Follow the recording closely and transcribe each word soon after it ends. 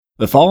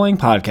The following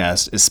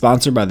podcast is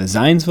sponsored by the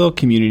Zionsville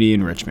Community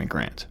Enrichment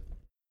Grant.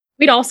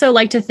 We'd also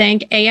like to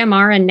thank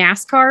AMR and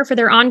NASCAR for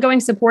their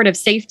ongoing support of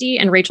safety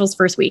and Rachel's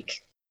First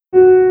Week.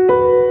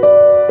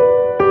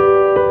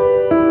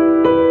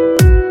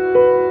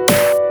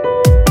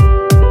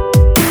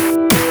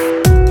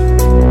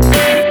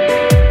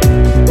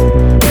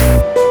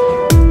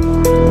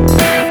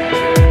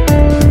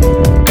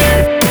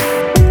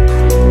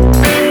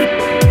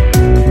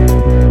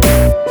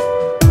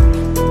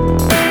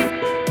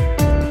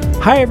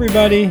 Hi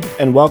everybody,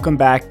 and welcome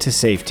back to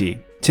Safety.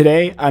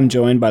 Today, I'm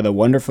joined by the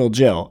wonderful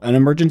Jill, an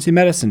emergency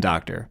medicine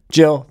doctor.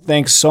 Jill,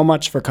 thanks so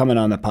much for coming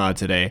on the pod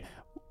today.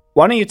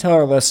 Why don't you tell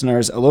our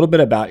listeners a little bit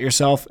about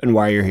yourself and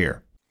why you're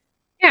here?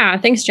 Yeah,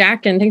 thanks,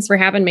 Jack, and thanks for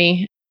having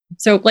me.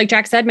 So like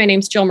Jack said, my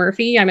name's Jill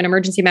Murphy. I'm an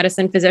emergency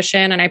medicine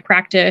physician, and I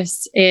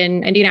practice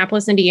in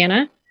Indianapolis,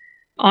 Indiana.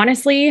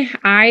 Honestly,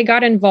 I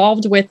got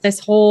involved with this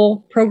whole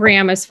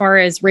program as far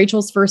as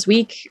Rachel's First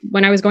Week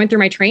when I was going through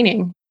my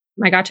training.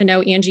 I got to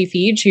know Angie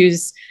Feege,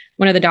 who's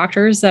one of the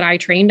doctors that I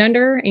trained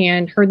under,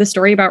 and heard the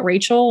story about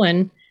Rachel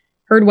and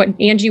heard what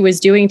Angie was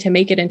doing to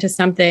make it into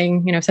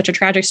something, such a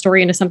tragic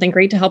story, into something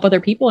great to help other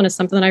people. And it's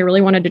something that I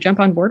really wanted to jump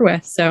on board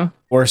with. So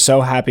we're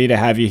so happy to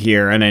have you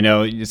here. And I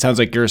know it sounds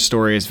like your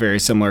story is very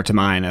similar to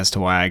mine as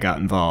to why I got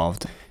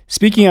involved.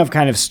 Speaking of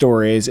kind of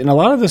stories, and a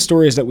lot of the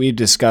stories that we've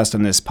discussed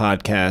on this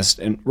podcast,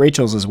 and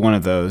Rachel's is one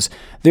of those,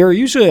 there are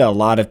usually a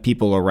lot of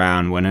people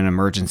around when an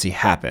emergency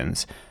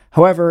happens.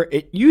 However,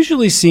 it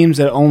usually seems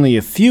that only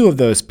a few of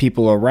those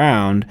people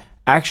around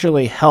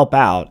actually help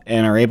out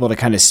and are able to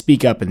kind of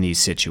speak up in these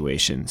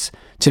situations.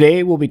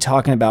 Today, we'll be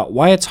talking about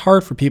why it's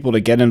hard for people to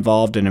get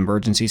involved in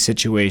emergency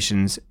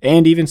situations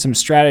and even some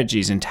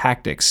strategies and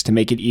tactics to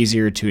make it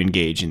easier to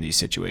engage in these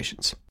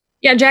situations.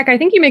 Yeah, Jack, I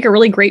think you make a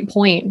really great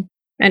point.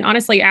 And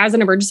honestly, as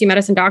an emergency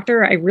medicine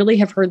doctor, I really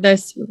have heard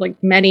this like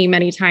many,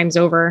 many times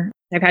over.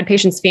 I've had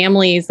patients'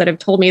 families that have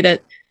told me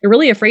that they're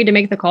really afraid to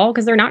make the call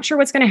because they're not sure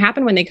what's going to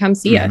happen when they come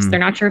see us. They're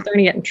not sure if they're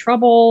going to get in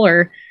trouble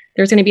or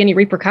there's going to be any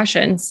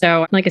repercussions.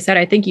 So like I said,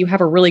 I think you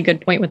have a really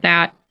good point with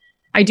that.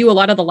 I do a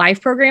lot of the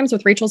live programs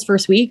with Rachel's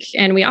First Week,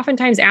 and we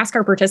oftentimes ask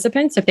our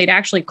participants if they'd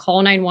actually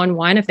call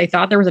 911 if they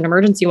thought there was an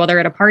emergency while they're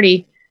at a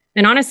party.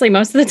 And honestly,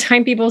 most of the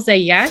time people say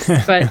yes,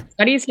 but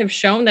studies have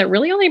shown that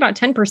really only about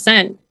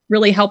 10%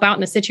 really help out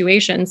in the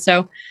situation. So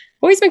I've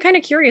always been kind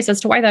of curious as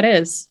to why that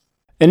is.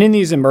 And in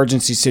these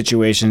emergency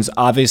situations,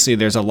 obviously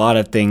there's a lot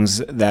of things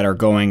that are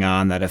going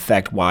on that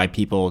affect why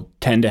people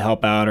tend to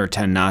help out or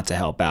tend not to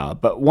help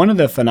out. But one of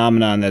the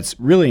phenomenon that's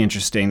really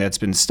interesting that's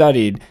been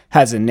studied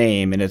has a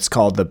name, and it's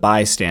called the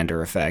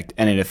bystander effect,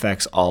 and it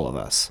affects all of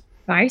us.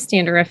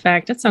 Bystander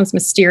effect? That sounds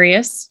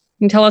mysterious.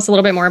 Can you tell us a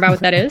little bit more about what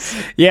that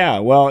is? Yeah,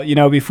 well,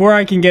 before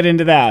I can get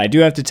into that, I do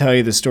have to tell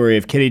you the story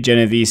of Kitty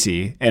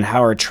Genovese and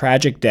how her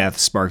tragic death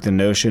sparked the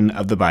notion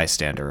of the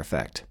bystander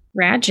effect.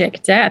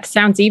 Tragic death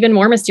sounds even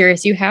more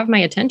mysterious. You have my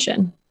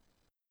attention.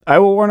 I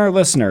will warn our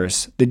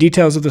listeners, the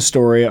details of the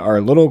story are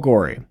a little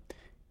gory.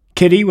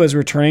 Kitty was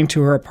returning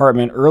to her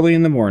apartment early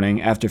in the morning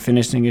after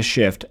finishing a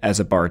shift as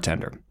a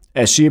bartender.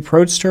 As she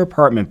approached her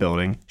apartment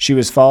building, she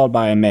was followed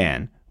by a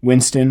man,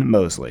 Winston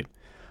Mosley.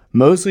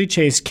 Mosley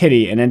chased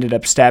Kitty and ended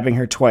up stabbing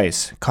her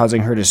twice,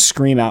 causing her to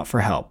scream out for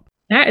help.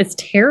 That is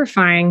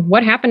terrifying.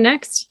 What happened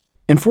next?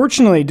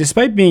 Unfortunately,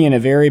 despite being in a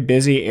very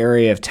busy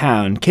area of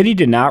town, Kitty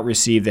did not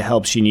receive the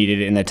help she needed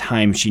in the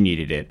time she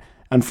needed it.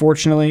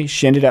 Unfortunately,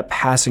 she ended up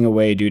passing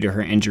away due to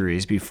her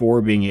injuries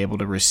before being able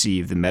to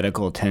receive the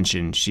medical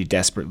attention she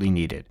desperately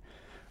needed.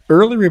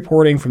 Early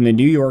reporting from the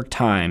New York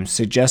Times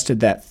suggested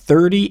that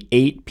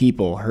 38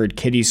 people heard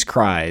Kitty's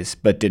cries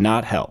but did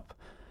not help.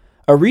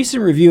 A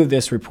recent review of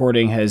this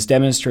reporting has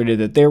demonstrated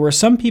that there were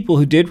some people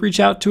who did reach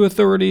out to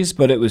authorities,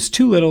 but it was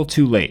too little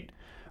too late.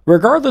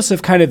 Regardless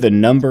of kind of the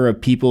number of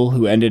people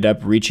who ended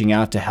up reaching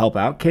out to help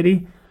out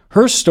Kitty,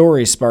 her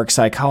story sparked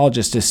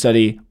psychologists to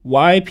study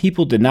why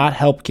people did not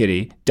help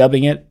Kitty,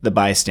 dubbing it the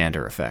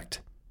bystander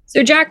effect.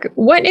 So Jack,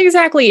 what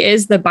exactly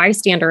is the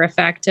bystander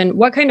effect and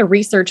what kind of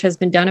research has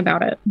been done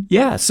about it?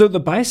 Yeah, so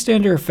the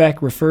bystander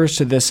effect refers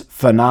to this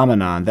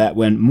phenomenon that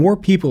when more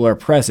people are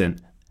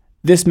present,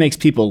 this makes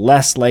people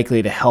less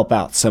likely to help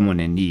out someone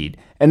in need.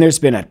 And there's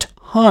been a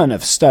ton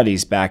of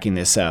studies backing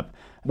this up.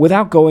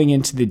 Without going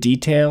into the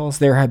details,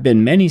 there have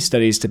been many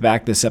studies to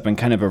back this up in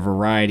kind of a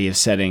variety of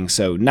settings,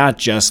 so not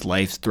just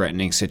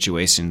life-threatening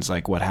situations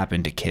like what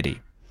happened to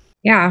Kitty.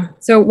 Yeah.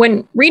 So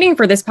when reading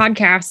for this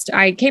podcast,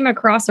 I came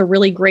across a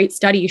really great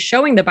study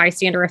showing the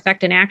bystander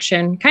effect in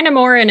action, kind of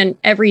more in an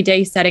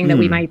everyday setting that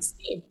we might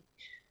see.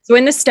 So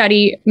in this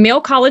study,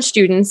 male college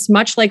students,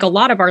 much like a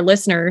lot of our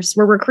listeners,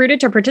 were recruited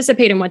to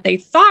participate in what they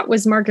thought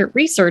was market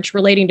research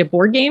relating to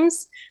board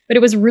games, but it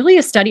was really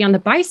a study on the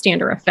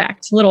bystander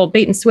effect, little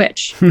bait and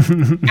switch.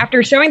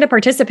 After showing the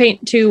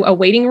participant to a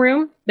waiting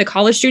room, the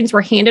college students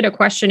were handed a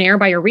questionnaire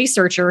by a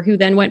researcher who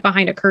then went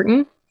behind a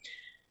curtain.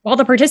 While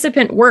the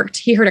participant worked,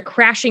 he heard a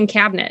crashing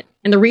cabinet,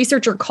 and the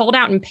researcher called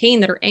out in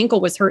pain that her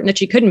ankle was hurt and that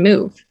she couldn't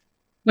move.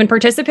 When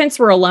participants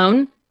were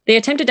alone, they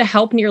attempted to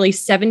help nearly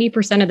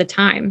 70% of the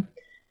time.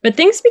 But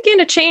things began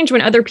to change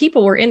when other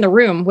people were in the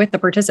room with the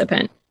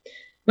participant.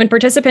 When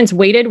participants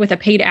waited with a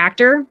paid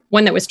actor,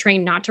 one that was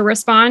trained not to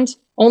respond,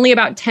 only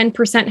about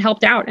 10%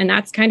 helped out. And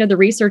that's kind of the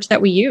research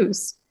that we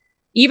use.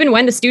 Even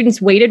when the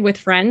students waited with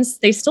friends,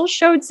 they still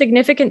showed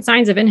significant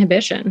signs of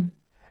inhibition.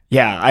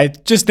 Yeah, I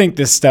just think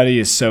this study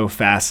is so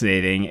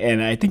fascinating,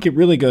 and I think it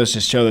really goes to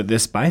show that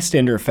this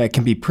bystander effect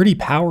can be pretty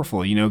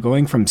powerful.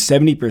 Going from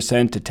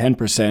 70% to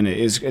 10%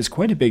 is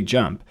quite a big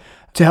jump.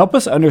 To help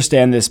us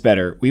understand this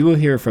better, we will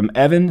hear from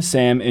Evan,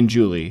 Sam, and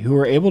Julie, who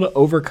were able to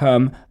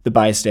overcome the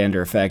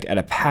bystander effect at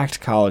a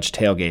packed college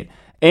tailgate,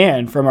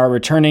 and from our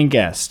returning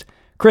guest,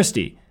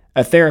 Christy,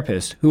 a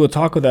therapist who will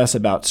talk with us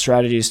about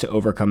strategies to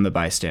overcome the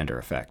bystander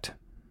effect.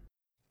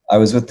 I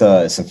was with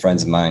some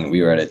friends of mine.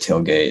 We were at a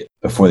tailgate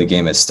before the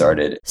game had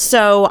started.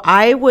 So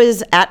I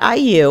was at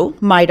IU.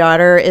 My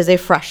daughter is a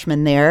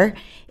freshman there.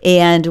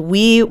 And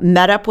we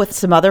met up with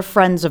some other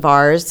friends of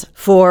ours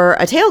for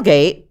a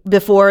tailgate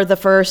before the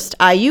first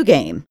IU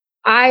game.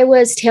 I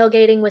was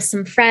tailgating with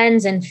some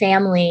friends and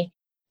family.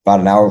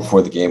 About an hour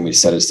before the game, we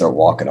decided to start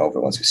walking over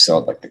once we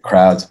saw the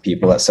crowds of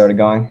people that started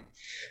going.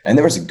 And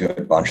there was a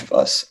good bunch of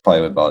us,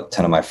 probably about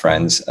 10 of my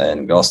friends,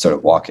 and we all started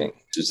walking.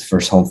 It was the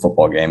first home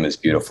football game. It was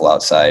beautiful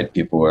outside.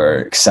 People were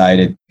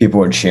excited. People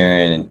were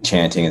cheering and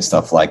chanting and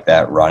stuff like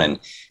that,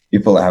 running.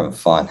 People were having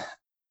fun.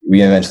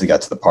 We eventually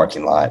got to the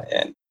parking lot,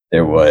 and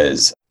there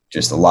was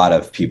just a lot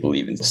of people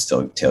even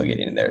still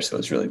tailgating in there, so it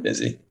was really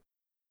busy.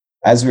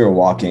 As we were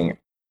walking,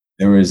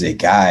 there was a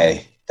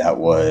guy that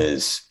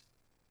was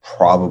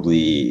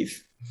probably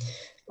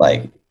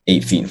like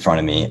 8 feet in front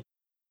of me.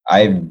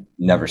 I've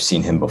never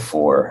seen him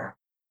before.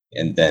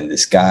 And then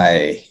this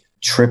guy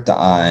tripped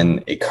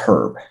on a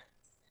curb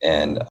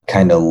and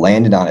kind of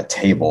landed on a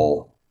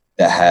table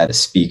that had a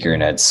speaker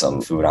and had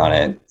some food on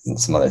it and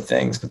some other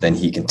things. But then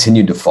he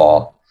continued to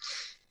fall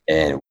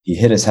and he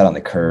hit his head on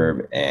the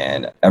curb,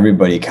 and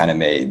everybody kind of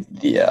made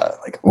the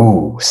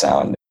ooh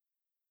sound.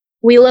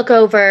 We look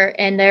over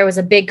and there was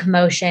a big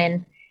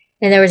commotion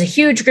and there was a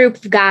huge group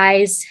of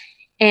guys.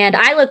 And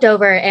I looked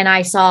over and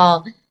I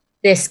saw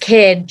this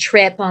kid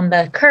trip on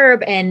the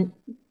curb, and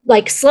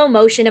like slow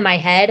motion in my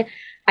head,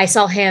 I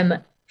saw him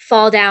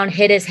fall down,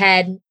 hit his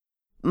head.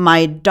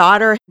 My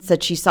daughter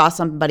said she saw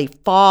somebody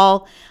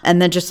fall, and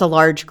then just a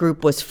large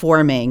group was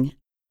forming.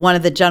 One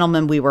of the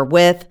gentlemen we were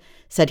with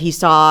said he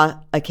saw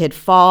a kid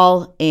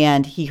fall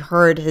and he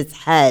heard his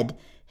head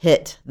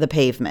hit the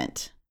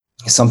pavement.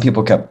 Some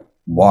people kept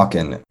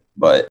walking,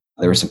 but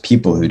there were some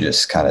people who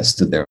just kind of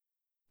stood there.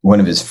 One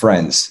of his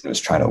friends was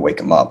trying to wake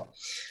him up,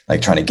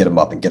 like trying to get him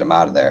up and get him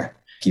out of there,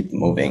 keep him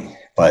moving.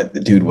 But the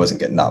dude wasn't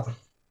getting up.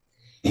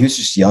 He was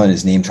just yelling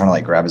his name, trying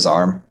to grab his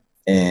arm.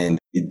 And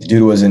the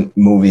dude wasn't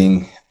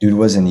moving. Dude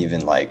wasn't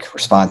even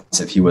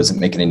responsive. He wasn't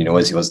making any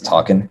noise. He wasn't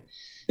talking.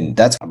 And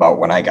that's about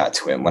when I got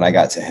to him. When I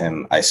got to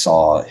him, I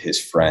saw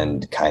his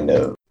friend kind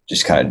of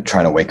trying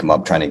to wake him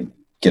up, trying to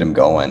get him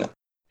going.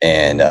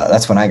 And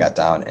that's when I got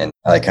down and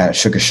I kind of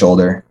shook his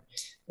shoulder,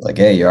 like,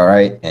 hey, you all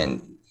right?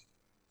 And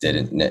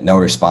no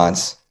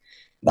response,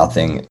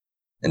 nothing.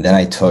 And then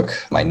I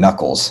took my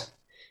knuckles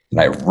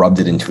and I rubbed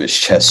it into his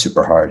chest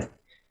super hard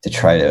to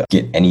try to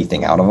get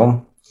anything out of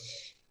him.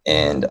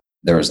 And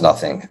there was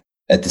nothing.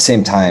 At the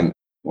same time,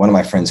 one of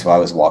my friends who I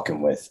was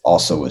walking with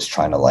also was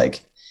trying to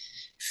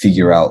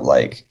figure out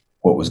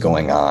what was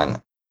going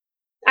on.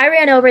 I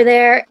ran over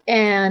there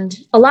and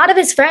a lot of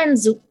his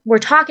friends were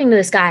talking to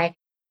this guy.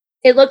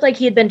 It looked like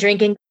he had been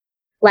drinking.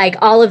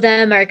 All of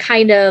them are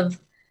kind of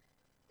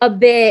a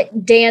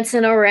bit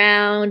dancing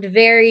around,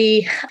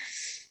 very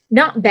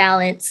not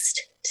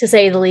balanced, to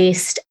say the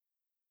least.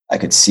 I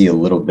could see a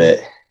little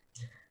bit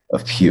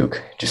of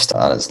puke just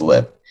on his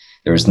lip.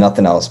 There was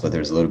nothing else, but there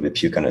was a little bit of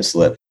puke on his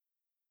lip.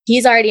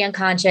 He's already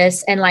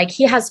unconscious, and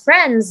he has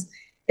friends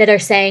that are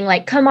saying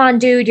come on,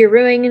 dude, you're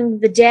ruining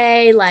the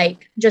day.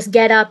 Just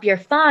get up, you're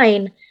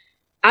fine.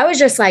 I was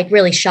just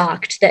really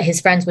shocked that his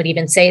friends would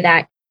even say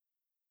that.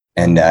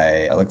 And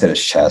I looked at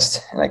his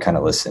chest and I kind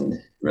of listened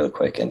really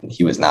quick, and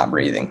he was not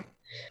breathing.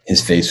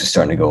 His face was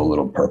starting to go a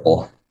little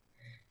purple,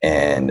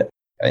 and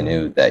I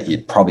knew that he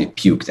had probably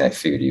puked, and I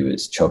figured he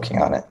was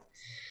choking on it.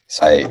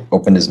 So I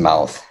opened his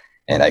mouth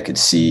and I could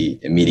see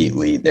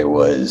immediately there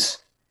was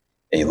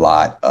a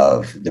lot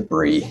of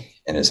debris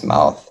in his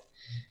mouth.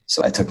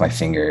 So I took my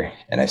finger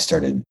and I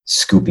started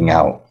scooping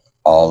out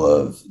all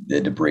of the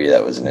debris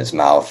that was in his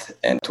mouth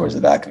and towards the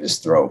back of his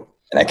throat.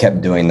 And I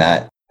kept doing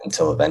that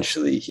until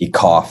eventually he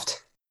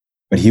coughed,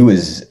 but he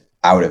was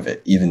out of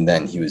it. Even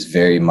then, he was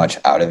very much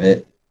out of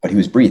it, but he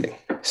was breathing.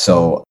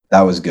 So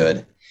that was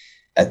good.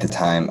 At the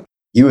time,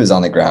 he was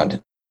on the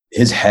ground.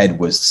 His head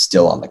was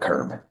still on the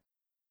curb.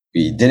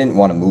 We didn't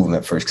want to move him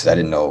at first because I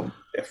didn't know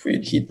if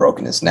he'd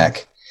broken his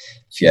neck,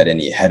 if he had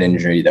any head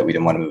injury that we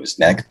didn't want to move his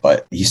neck,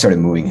 but he started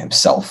moving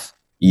himself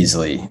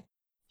easily.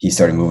 He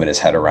started moving his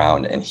head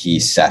around and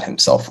he sat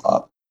himself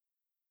up.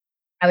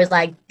 I was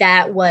like,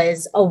 that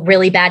was a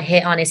really bad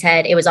hit on his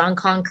head. It was on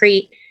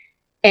concrete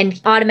and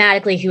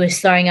automatically he was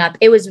throwing up.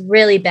 It was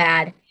really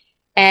bad.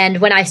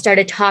 And when I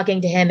started talking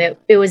to him,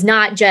 it was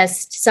not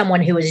just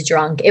someone who was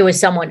drunk. It was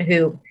someone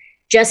who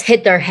just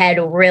hit their head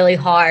really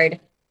hard,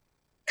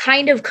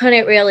 kind of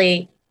couldn't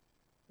really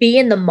be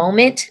in the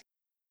moment.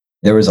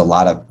 There was a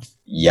lot of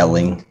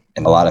yelling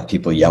and a lot of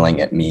people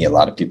yelling at me, a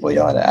lot of people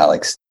yelling at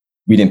Alex.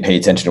 We didn't pay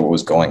attention to what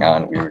was going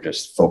on. We were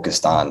just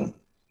focused on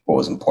what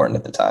was important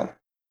at the time.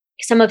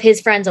 Some of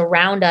his friends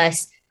around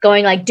us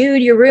going like,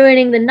 dude, you're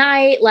ruining the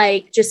night.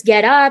 Like, just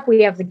get up.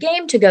 We have the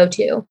game to go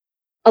to.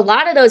 A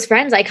lot of those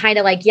friends I kind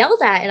of like yelled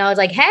at, and I was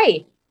like,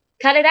 hey,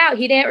 cut it out.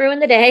 He didn't ruin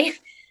the day.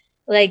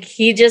 Like,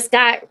 he just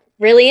got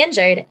really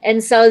injured.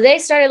 And so they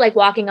started like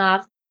walking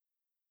off.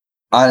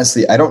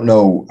 Honestly, I don't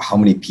know how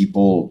many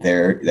people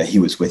there that he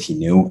was with he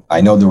knew.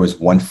 I know there was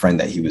one friend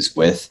that he was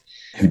with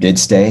who did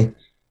stay,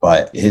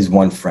 but his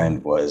one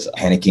friend was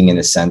panicking in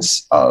the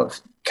sense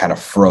of kind of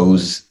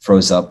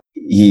froze up.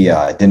 He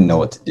didn't know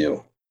what to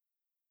do.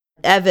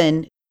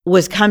 Evan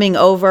was coming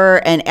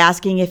over and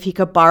asking if he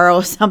could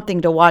borrow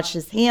something to wash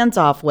his hands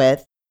off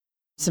with,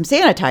 some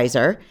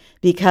sanitizer,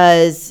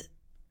 because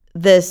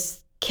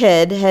this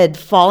kid had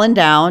fallen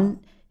down,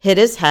 hit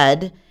his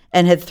head,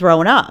 and had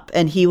thrown up,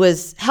 and he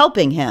was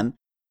helping him.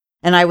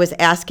 And I was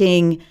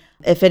asking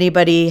if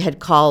anybody had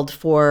called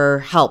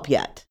for help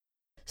yet.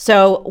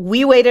 So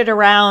we waited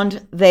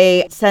around.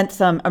 They sent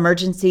some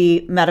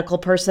emergency medical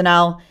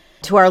personnel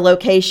to our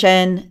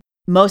location.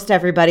 Most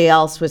everybody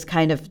else was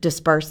kind of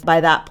dispersed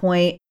by that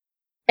point.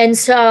 And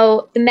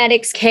so the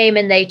medics came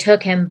and they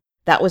took him.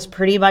 That was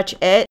pretty much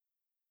it.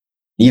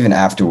 Even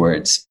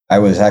afterwards, I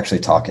was actually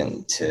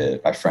talking to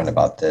my friend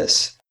about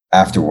this.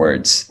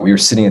 Afterwards, we were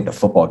sitting at the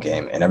football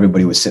game and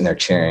everybody was sitting there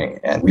cheering,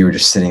 and we were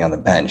just sitting on the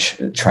bench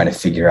trying to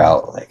figure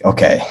out, like,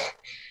 okay,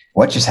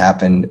 what just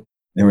happened?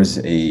 There was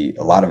a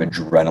lot of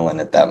adrenaline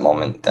at that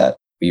moment that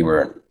we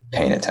weren't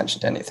paying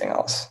attention to anything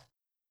else.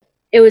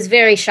 It was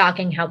very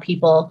shocking how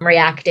people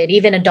reacted.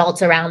 Even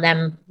adults around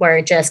them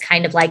were just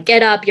kind of like,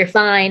 get up, you're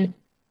fine,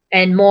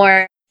 and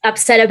more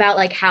upset about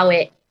like how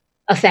it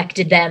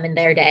affected them in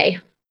their day.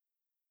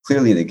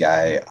 Clearly, the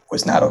guy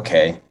was not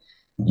okay.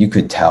 You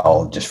could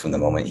tell just from the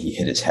moment he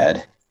hit his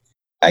head.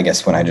 I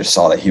guess when I just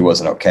saw that he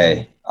wasn't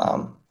okay,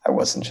 I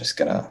wasn't just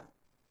going to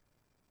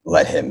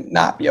let him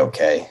not be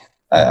okay.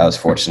 I was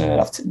fortunate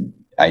enough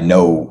I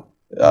know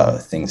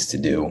things to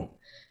do.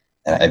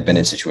 And I've been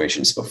in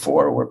situations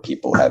before where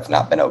people have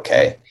not been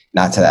okay,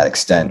 not to that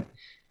extent,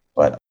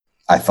 but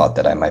I thought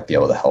that I might be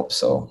able to help,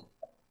 so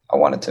I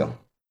wanted to.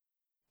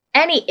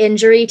 Any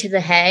injury to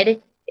the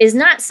head is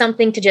not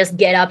something to just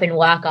get up and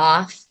walk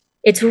off.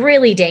 It's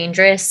really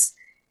dangerous.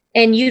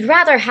 And you'd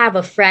rather have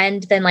a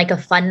friend than like a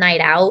fun night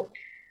out.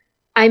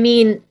 I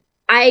mean,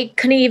 I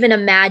couldn't even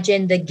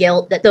imagine the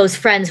guilt that those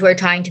friends who were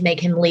trying to make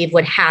him leave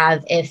would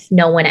have if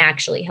no one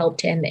actually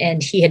helped him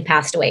and he had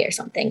passed away or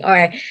something,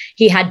 or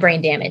he had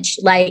brain damage.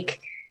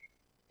 Like,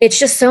 it's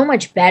just so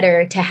much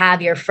better to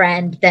have your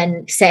friend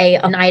than, say,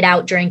 a night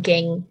out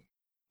drinking.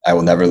 I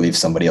will never leave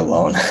somebody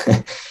alone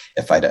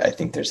if I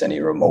think there's any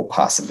remote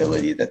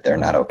possibility that they're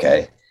not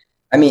okay.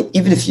 I mean,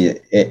 even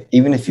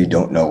if you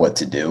don't know what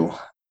to do,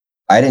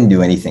 I didn't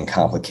do anything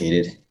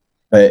complicated,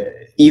 but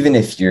even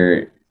if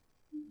you're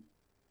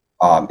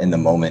in the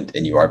moment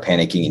and you are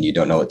panicking and you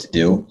don't know what to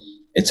do,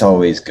 it's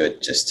always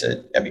good just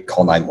to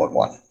call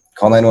 911.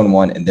 Call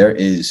 911, and there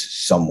is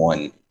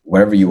someone,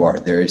 wherever you are,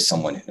 there is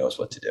someone who knows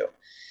what to do.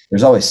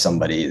 There's always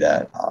somebody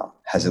that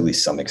has at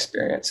least some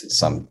experience, and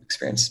some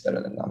experience is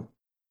better than none.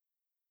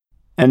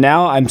 And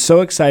now I'm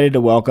so excited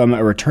to welcome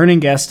a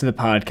returning guest to the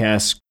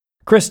podcast,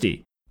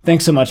 Christy.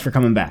 Thanks so much for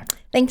coming back.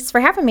 Thanks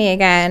for having me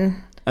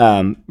again.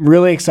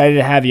 Really excited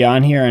to have you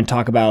on here and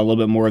talk about a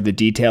little bit more of the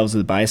details of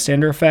the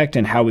bystander effect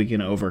and how we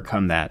can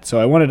overcome that. So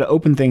I wanted to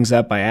open things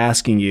up by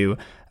asking you,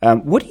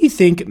 what do you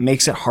think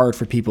makes it hard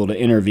for people to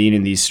intervene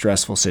in these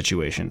stressful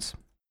situations?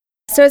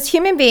 So as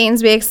human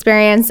beings, we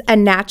experience a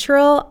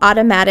natural,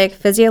 automatic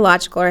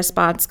physiological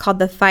response called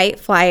the fight,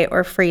 flight,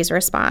 or freeze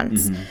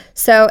response. Mm-hmm.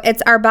 So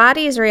it's our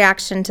body's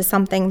reaction to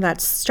something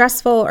that's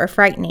stressful or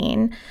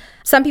frightening.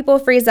 Some people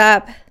freeze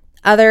up,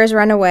 others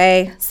run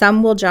away,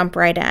 some will jump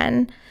right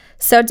in.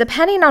 So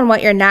depending on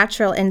what your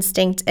natural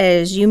instinct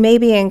is, you may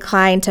be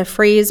inclined to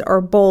freeze or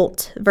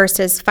bolt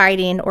versus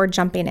fighting or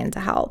jumping in to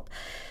help.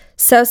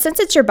 So since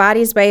it's your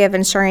body's way of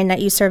ensuring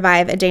that you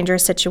survive a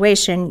dangerous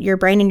situation, your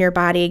brain and your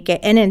body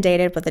get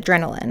inundated with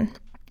adrenaline.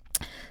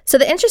 So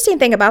the interesting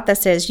thing about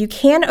this is you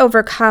can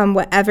overcome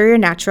whatever your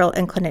natural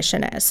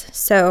inclination is.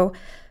 So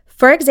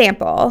for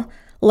example,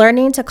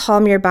 learning to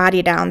calm your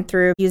body down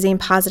through using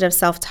positive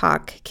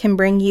self-talk can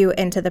bring you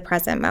into the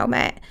present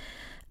moment.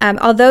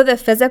 Although the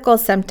physical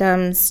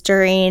symptoms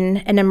during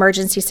an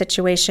emergency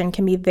situation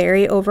can be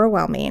very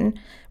overwhelming,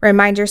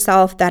 remind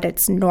yourself that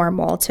it's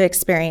normal to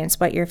experience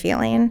what you're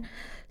feeling.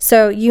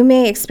 So you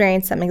may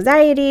experience some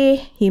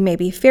anxiety, you may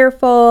be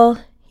fearful,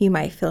 you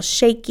might feel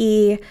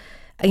shaky,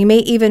 you may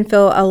even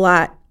feel a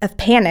lot of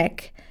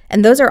panic,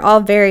 and those are all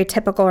very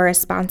typical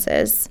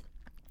responses.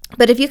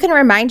 But if you can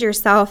remind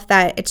yourself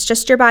that it's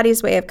just your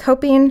body's way of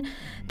coping,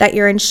 that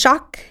you're in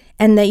shock,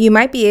 and that you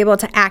might be able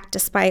to act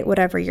despite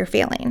whatever you're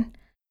feeling.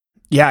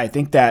 Yeah, I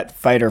think that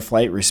fight or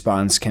flight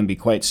response can be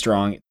quite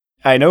strong.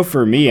 I know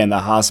for me in the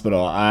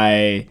hospital,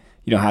 I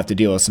have to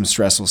deal with some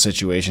stressful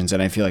situations,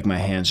 and I feel like my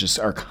hands just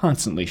are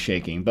constantly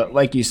shaking. But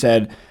like you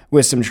said,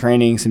 with some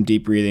training, some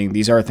deep breathing,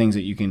 these are things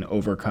that you can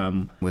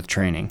overcome with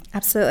training.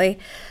 Absolutely.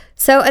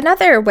 So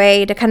another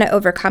way to kind of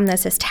overcome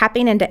this is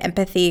tapping into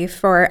empathy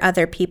for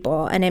other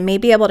people, and it may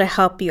be able to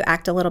help you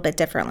act a little bit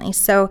differently.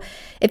 So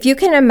if you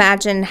can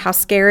imagine how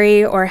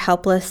scary or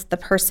helpless the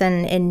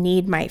person in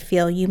need might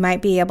feel, you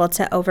might be able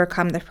to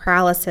overcome the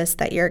paralysis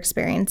that you're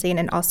experiencing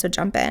and also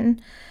jump in.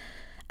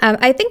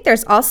 I think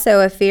there's also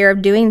a fear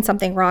of doing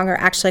something wrong or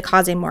actually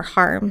causing more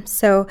harm.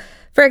 So,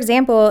 for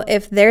example,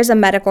 if there's a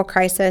medical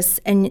crisis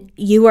and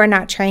you are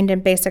not trained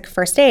in basic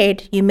first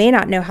aid, you may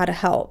not know how to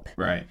help.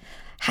 Right.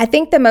 I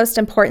think the most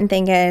important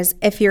thing is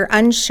if you're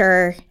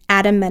unsure,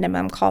 at a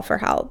minimum, call for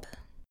help.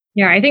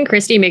 Yeah, I think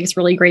Christy makes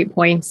really great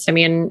points. I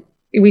mean,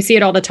 we see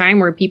it all the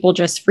time where people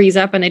just freeze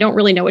up and they don't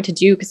really know what to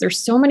do because there's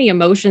so many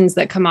emotions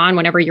that come on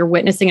whenever you're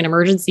witnessing an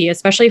emergency,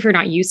 especially if you're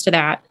not used to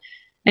that.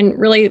 And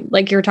really,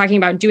 like you're talking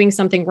about doing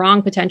something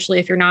wrong potentially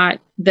if you're not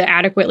the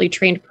adequately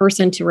trained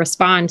person to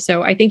respond.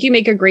 So I think you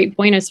make a great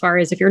point as far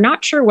as if you're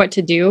not sure what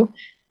to do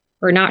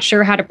or not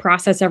sure how to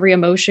process every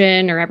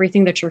emotion or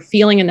everything that you're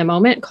feeling in the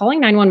moment, calling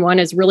 911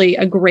 is really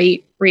a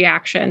great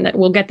reaction that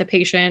will get the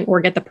patient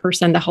or get the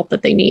person the help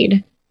that they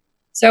need.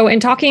 So in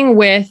talking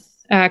with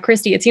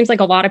Christy, it seems like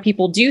a lot of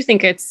people do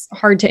think it's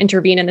hard to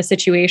intervene in the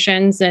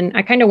situations. And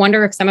I kind of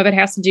wonder if some of it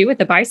has to do with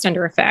the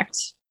bystander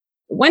effect.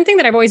 One thing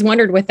that I've always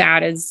wondered with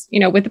that is,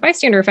 with the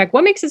bystander effect,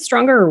 what makes it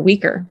stronger or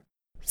weaker?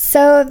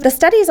 So the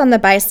studies on the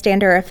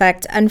bystander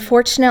effect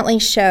unfortunately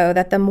show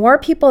that the more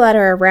people that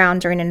are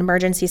around during an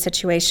emergency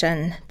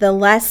situation, the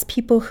less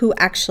people who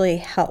actually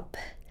help.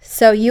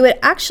 So you would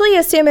actually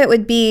assume it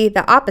would be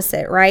the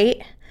opposite,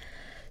 right?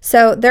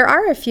 So there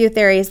are a few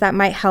theories that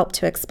might help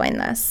to explain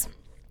this.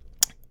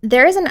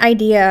 There is an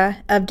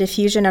idea of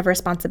diffusion of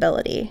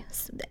responsibility.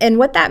 And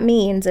what that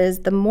means is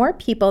the more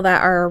people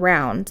that are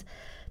around,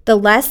 the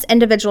less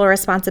individual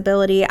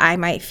responsibility I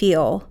might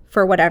feel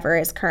for whatever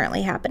is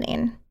currently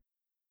happening.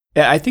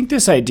 Yeah, I think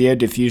this idea of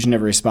diffusion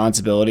of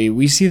responsibility,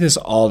 we see this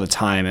all the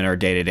time in our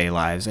day-to-day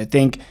lives. I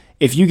think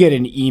if you get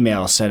an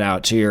email sent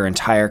out to your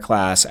entire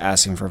class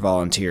asking for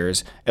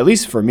volunteers, at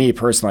least for me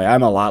personally,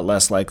 I'm a lot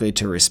less likely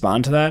to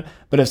respond to that.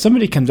 But if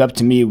somebody comes up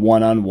to me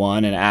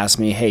one-on-one and asks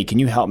me, hey, can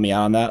you help me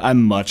out on that?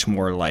 I'm much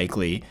more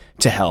likely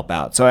to help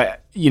out. So,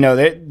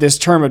 this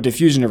term of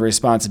diffusion of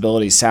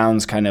responsibility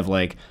sounds kind of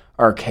like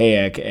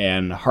archaic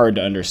and hard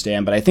to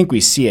understand, but I think we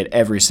see it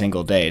every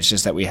single day. It's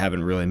just that we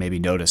haven't really maybe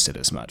noticed it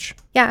as much.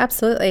 Yeah,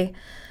 absolutely.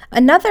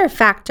 Another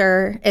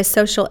factor is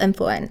social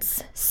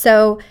influence.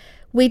 So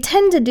we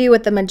tend to do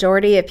what the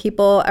majority of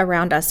people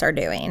around us are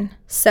doing.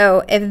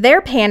 So if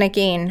they're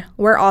panicking,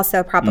 we're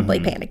also probably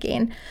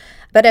panicking.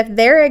 But if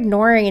they're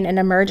ignoring an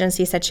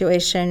emergency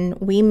situation,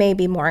 we may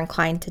be more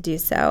inclined to do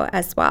so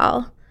as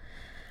well.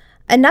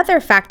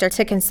 Another factor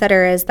to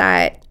consider is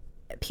that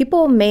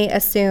people may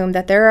assume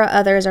that there are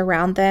others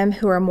around them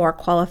who are more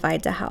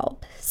qualified to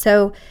help.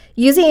 So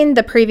using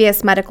the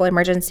previous medical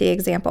emergency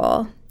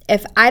example,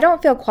 if I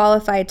don't feel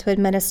qualified to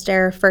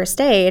administer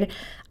first aid,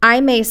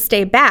 I may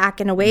stay back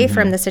and away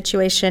from the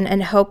situation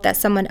and hope that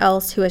someone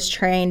else who is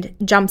trained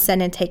jumps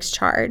in and takes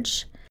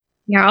charge.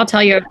 Yeah, I'll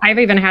tell you, I've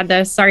even had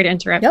this. Sorry to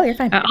interrupt. No, you're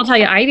fine. I'll tell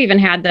you, I've even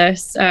had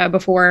this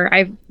before.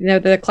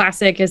 The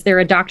classic is there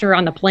a doctor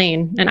on the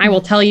plane? And I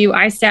will tell you,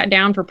 I sat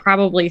down for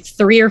probably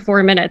 3 or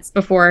 4 minutes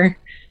before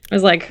I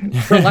was like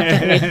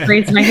reluctantly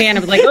raised my hand.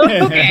 I was like,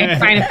 oh, okay,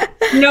 fine.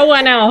 No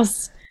one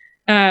else.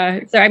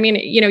 So, I mean,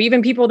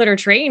 even people that are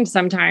trained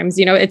sometimes,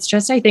 it's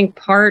just, I think,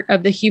 part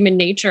of the human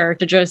nature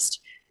to just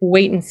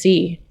wait and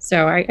see.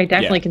 So I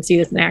definitely can see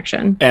this in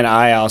action. And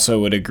I also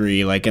would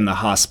agree, like in the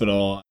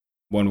hospital,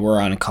 when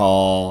we're on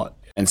call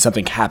and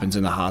something happens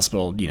in the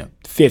hospital,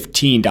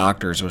 15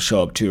 doctors will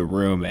show up to a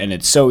room. And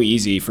it's so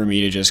easy for me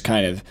to just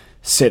kind of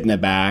sit in the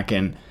back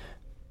and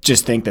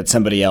just think that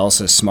somebody else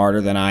is smarter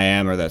than I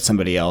am or that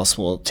somebody else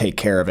will take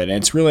care of it. And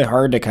it's really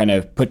hard to kind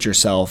of put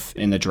yourself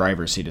in the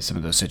driver's seat of some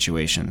of those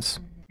situations.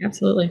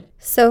 Absolutely.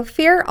 So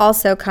fear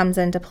also comes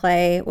into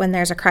play when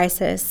there's a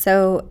crisis.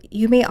 So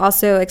you may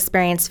also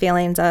experience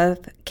feelings of,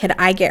 could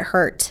I get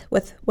hurt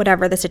with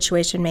whatever the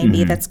situation may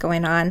be that's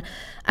going on?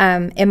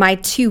 Am I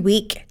too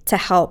weak to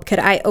help? Could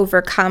I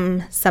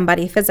overcome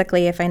somebody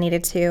physically if I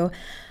needed to?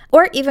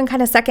 Or even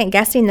kind of second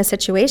guessing the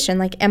situation.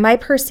 Like, am I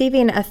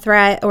perceiving a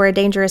threat or a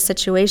dangerous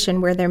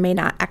situation where there may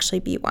not actually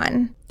be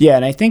one? Yeah,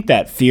 and I think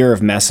that fear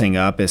of messing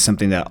up is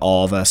something that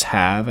all of us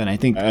have. And I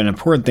think an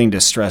important thing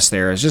to stress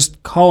there is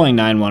just calling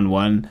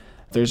 911.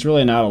 There's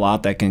really not a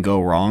lot that can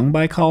go wrong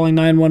by calling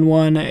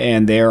 911.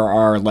 And there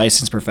are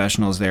licensed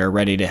professionals there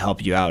ready to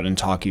help you out and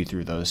talk you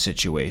through those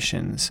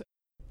situations.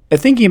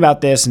 Thinking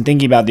about this and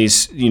thinking about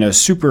these,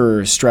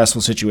 super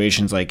stressful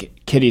situations like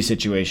Kitty's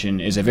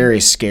situation is a very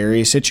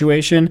scary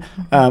situation.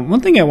 One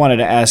thing I wanted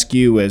to ask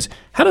you is,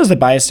 how does the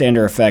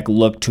bystander effect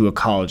look to a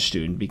college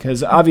student?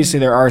 Because obviously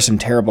there are some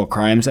terrible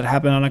crimes that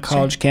happen on a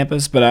college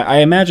campus, but I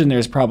imagine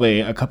there's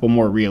probably a couple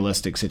more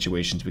realistic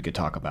situations we could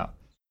talk about.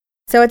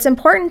 So it's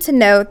important to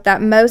note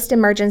that most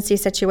emergency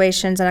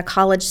situations in a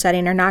college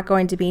setting are not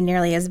going to be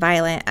nearly as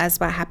violent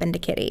as what happened to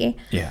Kitty.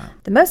 Yeah.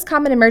 The most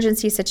common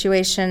emergency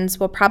situations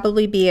will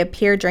probably be a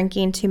peer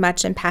drinking too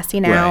much and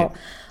passing out,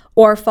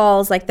 or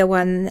falls like the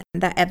one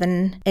that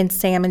Evan and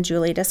Sam and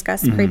Julie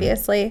discussed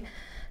previously.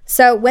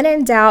 So when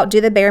in doubt, do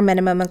the bare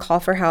minimum and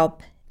call for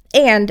help,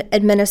 and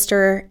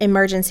administer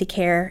emergency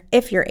care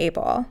if you're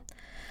able.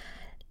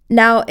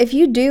 Now, if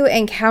you do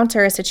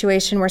encounter a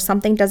situation where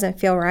something doesn't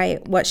feel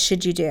right, what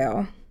should you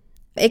do?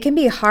 It can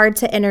be hard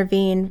to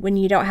intervene when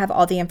you don't have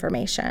all the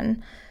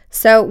information.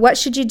 So what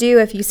should you do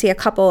if you see a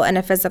couple in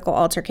a physical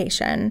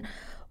altercation?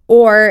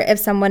 Or if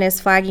someone is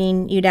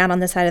flagging you down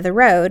on the side of the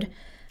road?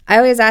 I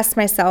always ask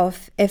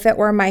myself, if it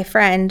were my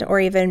friend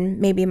or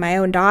even maybe my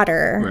own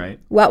daughter,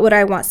 what would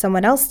I want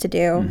someone else to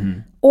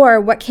do?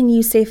 Or what can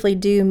you safely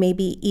do,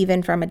 maybe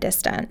even from a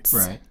distance?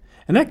 Right.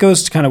 And that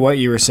goes to kind of what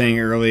you were saying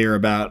earlier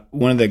about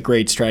one of the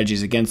great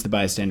strategies against the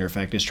bystander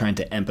effect is trying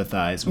to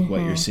empathize with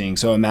what you're seeing.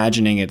 So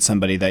imagining it's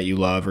somebody that you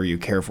love or you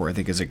care for, I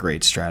think, is a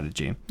great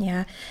strategy.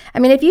 Yeah. I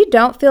mean, if you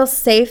don't feel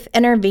safe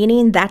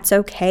intervening, that's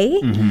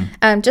okay.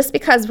 Just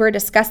because we're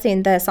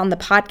discussing this on the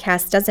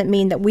podcast doesn't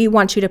mean that we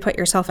want you to put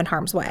yourself in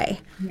harm's way.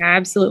 Yeah,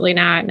 absolutely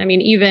not. I mean,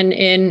 even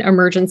in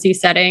emergency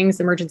settings,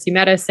 emergency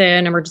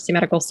medicine, emergency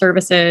medical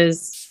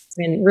services,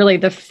 I mean, really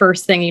the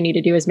first thing you need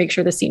to do is make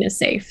sure the scene is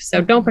safe.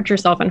 So don't put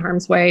yourself in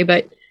harm's way,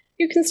 but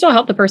you can still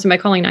help the person by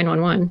calling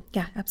 911.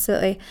 Yeah,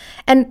 absolutely.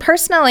 And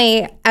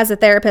personally, as a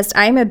therapist,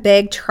 I'm a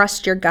big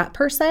trust your gut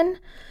person.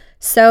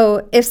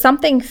 So if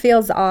something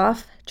feels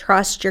off,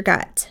 trust your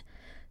gut.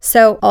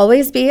 So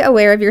always be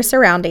aware of your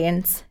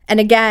surroundings. And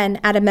again,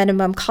 at a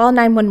minimum, call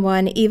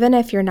 911, even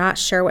if you're not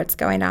sure what's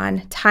going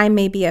on. Time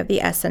may be of the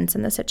essence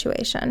in the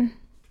situation.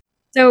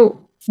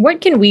 So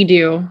what can we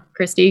do,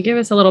 Christy? Give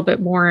us a little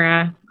bit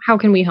more. How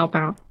can we help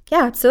out?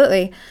 Yeah,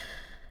 absolutely.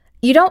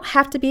 You don't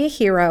have to be a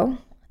hero.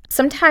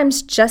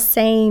 Sometimes just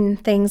saying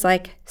things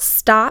like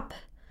stop,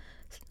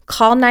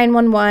 call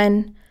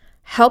 911,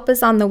 help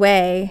is on the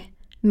way,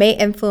 may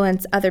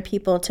influence other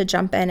people to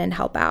jump in and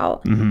help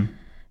out.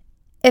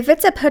 If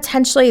it's a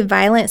potentially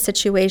violent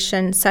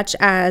situation, such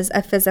as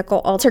a physical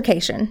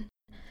altercation,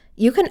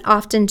 you can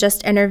often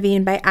just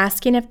intervene by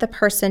asking if the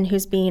person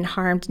who's being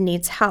harmed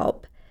needs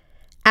help.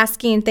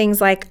 Asking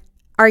things like,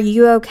 are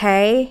you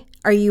okay?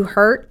 Are you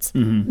hurt?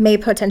 May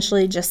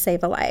potentially just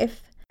save a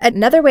life.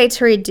 Another way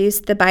to reduce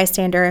the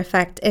bystander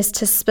effect is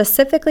to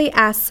specifically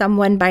ask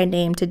someone by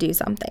name to do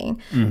something.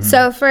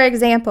 So for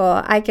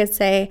example, I could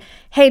say,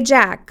 hey,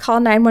 Jack, call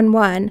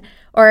 911,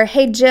 or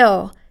hey,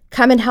 Jill,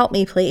 come and help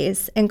me,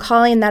 please. And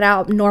calling that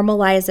out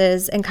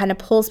normalizes and kind of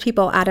pulls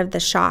people out of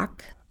the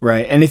shock.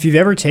 Right. And if you've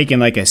ever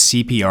taken like a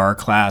CPR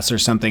class or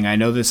something, I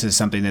know this is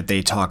something that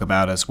they talk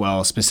about as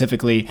well,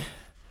 specifically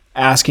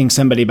asking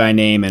somebody by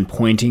name and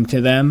pointing to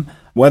them.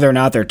 Whether or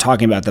not they're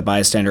talking about the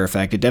bystander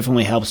effect, it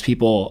definitely helps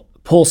people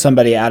pull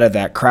somebody out of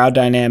that crowd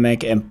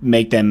dynamic and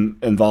make them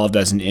involved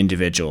as an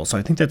individual. So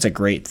I think that's a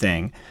great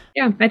thing.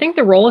 Yeah, I think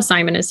the role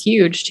assignment is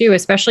huge too,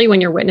 especially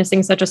when you're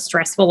witnessing such a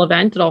stressful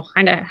event. It'll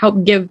kind of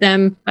help give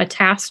them a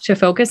task to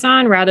focus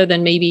on rather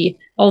than maybe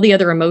all the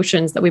other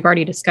emotions that we've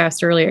already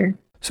discussed earlier.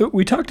 So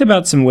we talked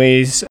about some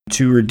ways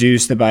to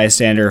reduce the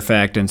bystander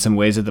effect and some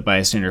ways that the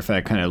bystander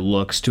effect kind of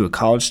looks to a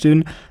college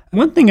student.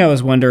 One thing I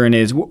was wondering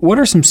is, what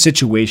are some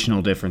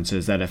situational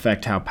differences that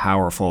affect how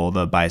powerful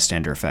the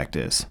bystander effect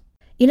is?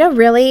 You know,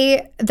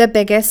 really, the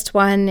biggest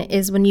one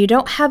is when you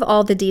don't have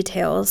all the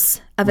details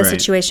of a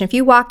situation. If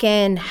you walk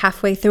in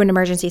halfway through an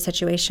emergency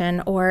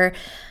situation or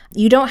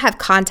you don't have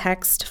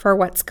context for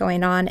what's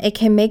going on, it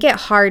can make it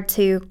hard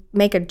to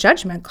make a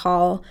judgment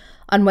call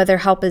on whether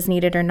help is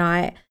needed or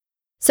not.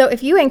 So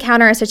if you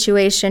encounter a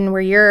situation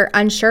where you're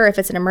unsure if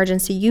it's an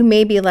emergency, you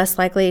may be less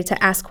likely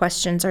to ask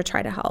questions or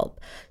try to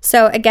help.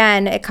 So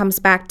again, it comes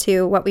back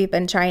to what we've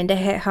been trying to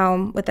hit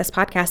home with this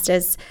podcast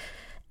is,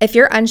 if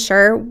you're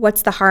unsure,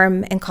 what's the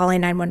harm in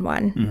calling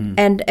 911?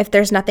 And if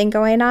there's nothing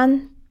going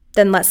on,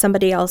 then let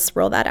somebody else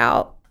roll that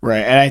out. Right.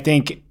 And I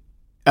think,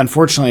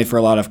 unfortunately, for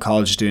a lot of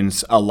college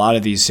students, a lot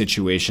of these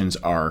situations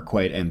are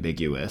quite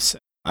ambiguous.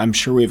 I'm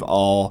sure we've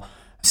all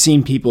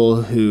seen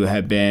people who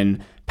have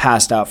been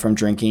passed out from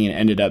drinking and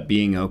ended up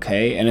being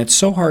okay. And it's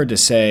so hard to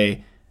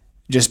say,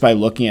 just by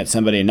looking at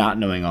somebody and not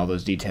knowing all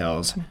those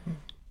details,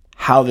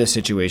 how this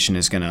situation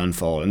is going to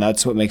unfold. And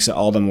that's what makes it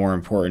all the more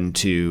important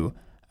to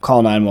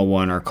call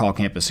 911 or call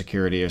campus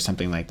security or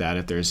something like that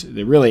if there's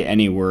really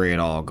any worry at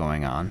all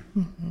going on.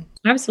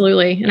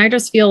 Absolutely. And I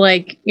just feel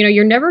like,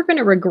 you're never going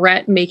to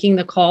regret making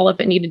the call if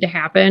it needed to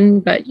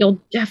happen, but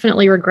you'll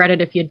definitely regret it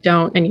if you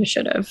don't, and you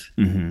should have.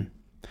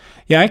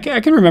 Yeah, I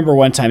can remember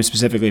one time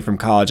specifically from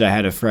college, I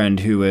had a friend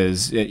who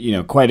was,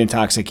 quite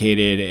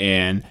intoxicated.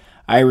 And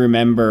I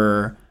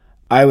remember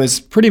I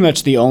was pretty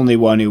much the only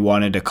one who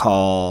wanted to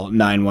call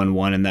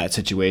 911 in that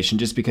situation,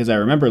 just because I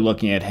remember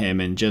looking at him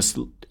and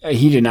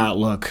he did not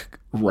look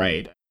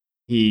right.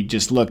 He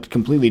just looked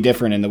completely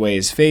different in the way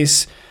his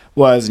face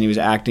was, and he was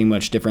acting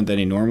much different than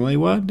he normally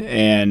would.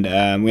 And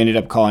we ended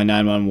up calling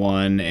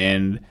 911,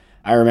 and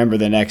I remember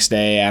the next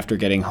day after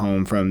getting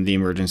home from the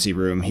emergency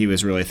room, he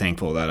was really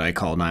thankful that I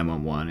called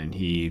 911, and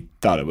he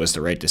thought it was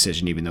the right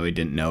decision, even though he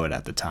didn't know it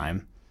at the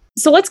time.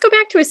 So let's go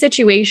back to a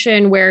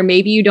situation where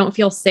maybe you don't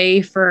feel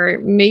safe, or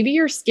maybe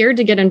you're scared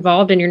to get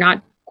involved and you're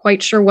not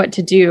quite sure what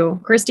to do.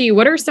 Christy,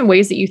 what are some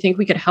ways that you think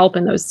we could help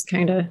in those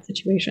kind of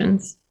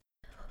situations?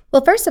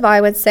 Well, first of all,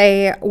 I would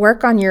say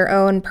work on your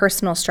own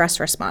personal stress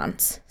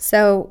response.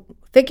 So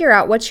figure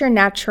out what's your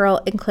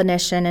natural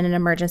inclination in an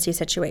emergency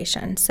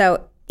situation.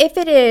 So if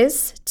it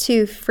is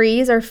to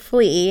freeze or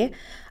flee,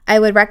 I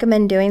would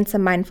recommend doing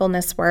some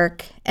mindfulness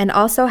work and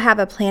also have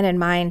a plan in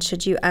mind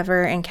should you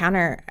ever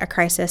encounter a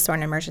crisis or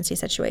an emergency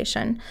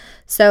situation.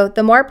 So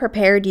the more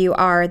prepared you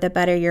are, the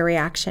better your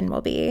reaction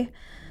will be.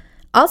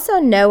 Also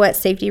know what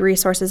safety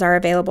resources are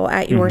available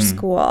at your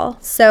school.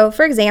 So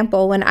for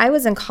example, when I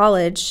was in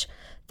college,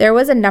 there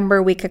was a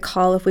number we could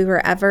call if we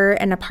were ever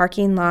in a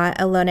parking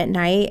lot alone at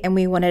night and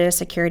we wanted a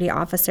security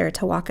officer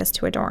to walk us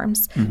to our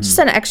dorms. Just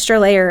an extra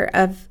layer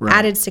of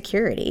added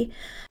security.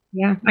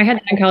 Yeah, I had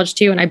that in college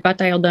too, and I butt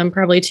dialed them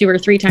probably 2 or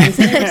 3 times.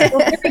 And it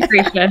was very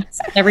gracious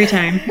every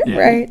time. Yeah.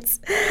 Right.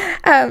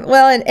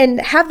 Well,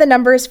 and have the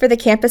numbers for the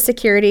campus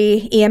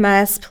security,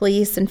 EMS,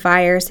 police, and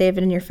fire saved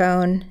in your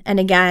phone. And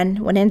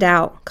again, when in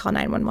doubt, call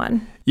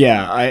 911.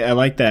 Yeah, I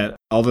like that.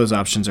 All those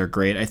options are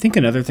great. I think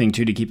another thing,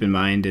 too, to keep in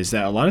mind is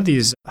that a lot of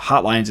these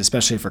hotlines,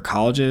 especially for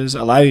colleges,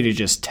 allow you to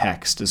just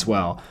text as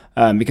well.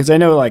 Because I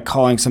know like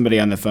calling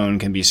somebody on the phone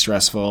can be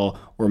stressful,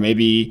 or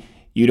maybe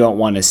you don't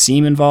want to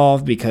seem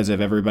involved because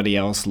of everybody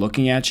else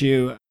looking at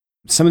you.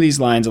 Some of these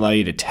lines allow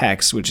you to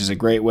text, which is a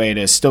great way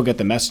to still get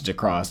the message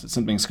across that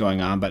something's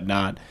going on, but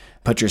not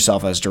put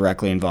yourself as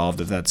directly involved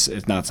if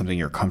it's not something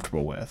you're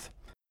comfortable with.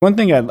 One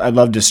thing I'd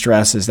love to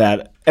stress is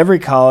that every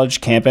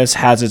college campus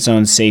has its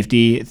own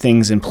safety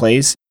things in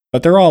place,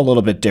 but they're all a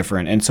little bit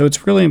different. And so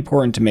it's really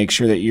important to make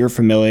sure that you're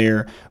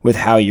familiar with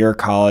how your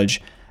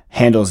college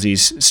handles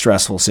these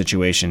stressful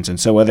situations. And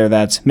so whether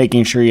that's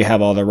making sure you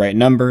have all the right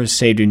numbers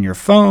saved in your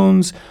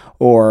phones,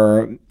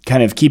 or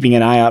kind of keeping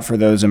an eye out for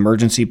those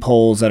emergency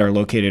poles that are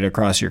located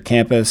across your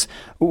campus,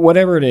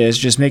 whatever it is,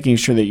 just making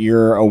sure that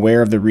you're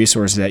aware of the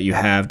resources that you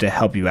have to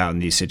help you out in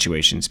these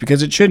situations,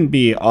 because it shouldn't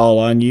be all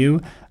on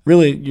you.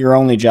 Really, your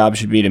only job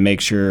should be to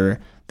make sure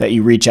that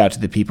you reach out to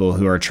the people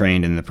who are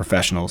trained and the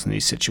professionals in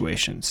these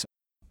situations.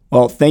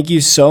 Well, thank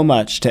you so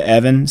much to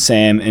Evan,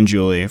 Sam, and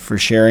Julie for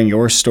sharing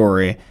your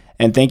story.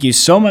 And thank you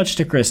so much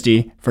to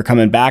Christy for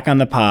coming back on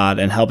the pod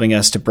and helping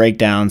us to break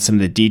down some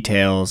of the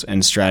details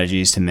and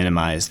strategies to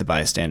minimize the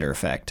bystander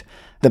effect.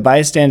 The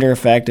bystander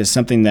effect is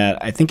something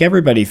that I think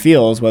everybody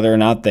feels, whether or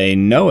not they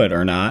know it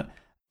or not.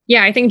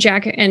 Yeah, I think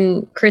Jack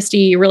and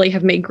Christy really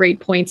have made great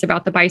points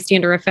about the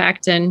bystander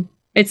effect. And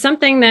it's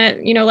something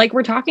that, like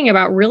we're talking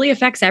about, really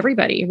affects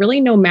everybody,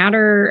 really, no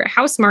matter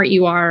how smart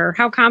you are, or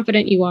how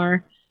confident you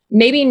are.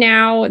 Maybe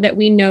now that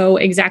we know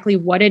exactly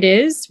what it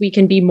is, we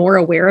can be more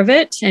aware of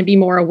it and be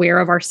more aware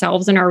of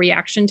ourselves and our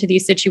reaction to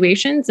these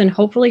situations, and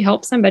hopefully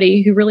help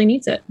somebody who really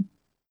needs it.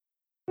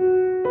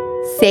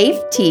 Safe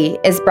Tea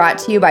is brought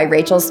to you by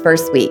Rachel's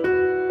First Week.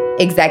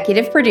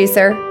 Executive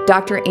producer,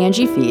 Dr.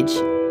 Angie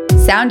Feige.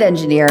 Sound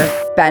engineer,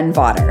 Ben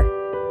Vaughter.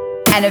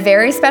 And a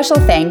very special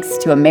thanks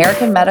to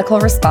American Medical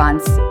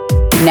Response,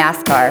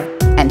 NASCAR,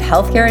 and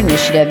Healthcare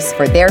Initiatives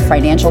for their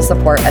financial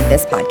support of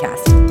this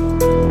podcast.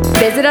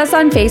 Visit us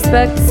on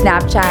Facebook,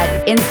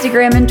 Snapchat,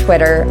 Instagram, and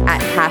Twitter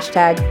at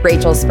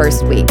 #Rachel's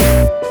First Week.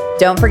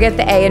 Don't forget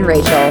the A in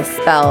Rachel,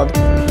 spelled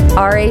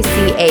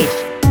RACHAEL.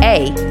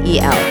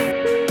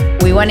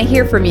 We want to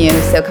hear from you,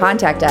 so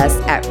contact us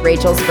at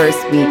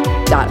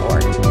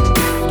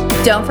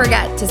rachelsfirstweek.org. Don't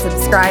forget to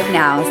subscribe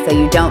now so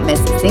you don't miss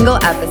a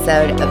single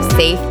episode of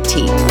Safe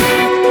Tea.